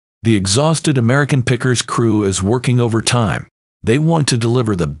The exhausted American Pickers crew is working overtime. They want to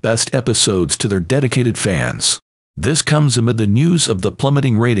deliver the best episodes to their dedicated fans. This comes amid the news of the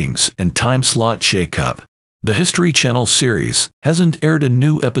plummeting ratings and time slot shakeup. The History Channel series hasn't aired a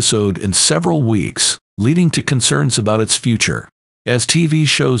new episode in several weeks, leading to concerns about its future. As TV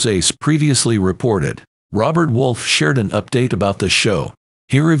shows Ace previously reported, Robert Wolf shared an update about the show.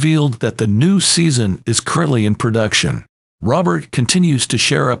 He revealed that the new season is currently in production. Robert continues to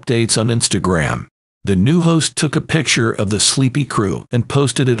share updates on Instagram. The new host took a picture of the sleepy crew and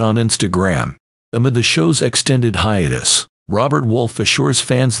posted it on Instagram. Amid the show's extended hiatus, Robert Wolf assures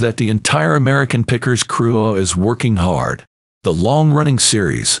fans that the entire American Pickers crew is working hard. The long-running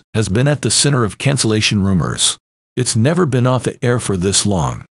series has been at the center of cancellation rumors. It's never been off the air for this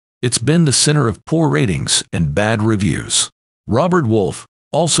long. It's been the center of poor ratings and bad reviews. Robert Wolf,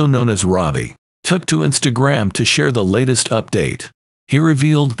 also known as Robbie, took to Instagram to share the latest update. He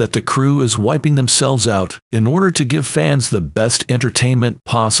revealed that the crew is wiping themselves out in order to give fans the best entertainment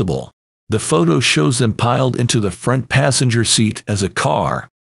possible. The photo shows them piled into the front passenger seat as a car.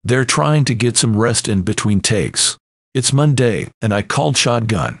 They're trying to get some rest in between takes. "It's Monday, and I called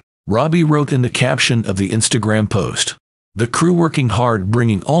shotgun," Robbie wrote in the caption of the Instagram post. The crew working hard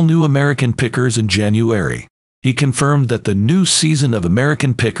bringing all new American Pickers in January. He confirmed that the new season of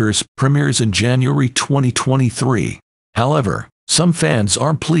American Pickers premieres in January 2023. However, some fans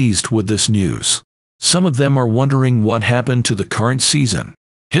aren't pleased with this news. Some of them are wondering what happened to the current season.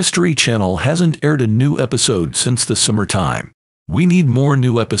 History Channel hasn't aired a new episode since the summertime. "We need more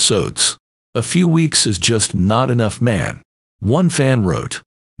new episodes. A few weeks is just not enough, man," one fan wrote.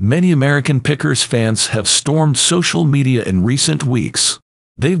 Many American Pickers fans have stormed social media in recent weeks.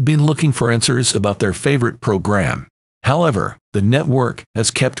 They've been looking for answers about their favorite program. However, the network has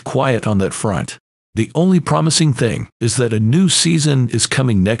kept quiet on that front. The only promising thing is that a new season is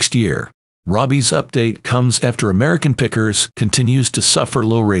coming next year. Robbie's update comes after American Pickers continues to suffer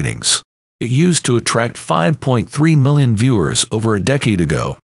low ratings. It used to attract 5.3 million viewers over a decade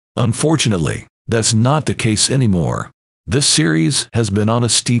ago. Unfortunately, that's not the case anymore. This series has been on a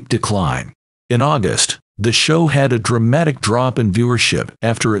steep decline. In August, the show had a dramatic drop in viewership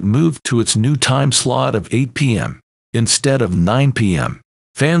after it moved to its new time slot of 8 p.m. instead of 9 p.m.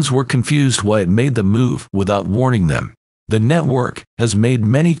 Fans were confused why it made the move without warning them. The network has made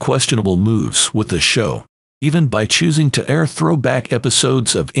many questionable moves with the show, even by choosing to air throwback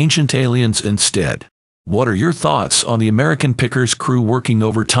episodes of Ancient Aliens instead. What are your thoughts on the American Pickers crew working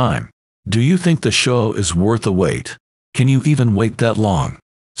overtime? Do you think the show is worth the wait? Can you even wait that long?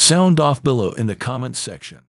 Sound off below in the comments section.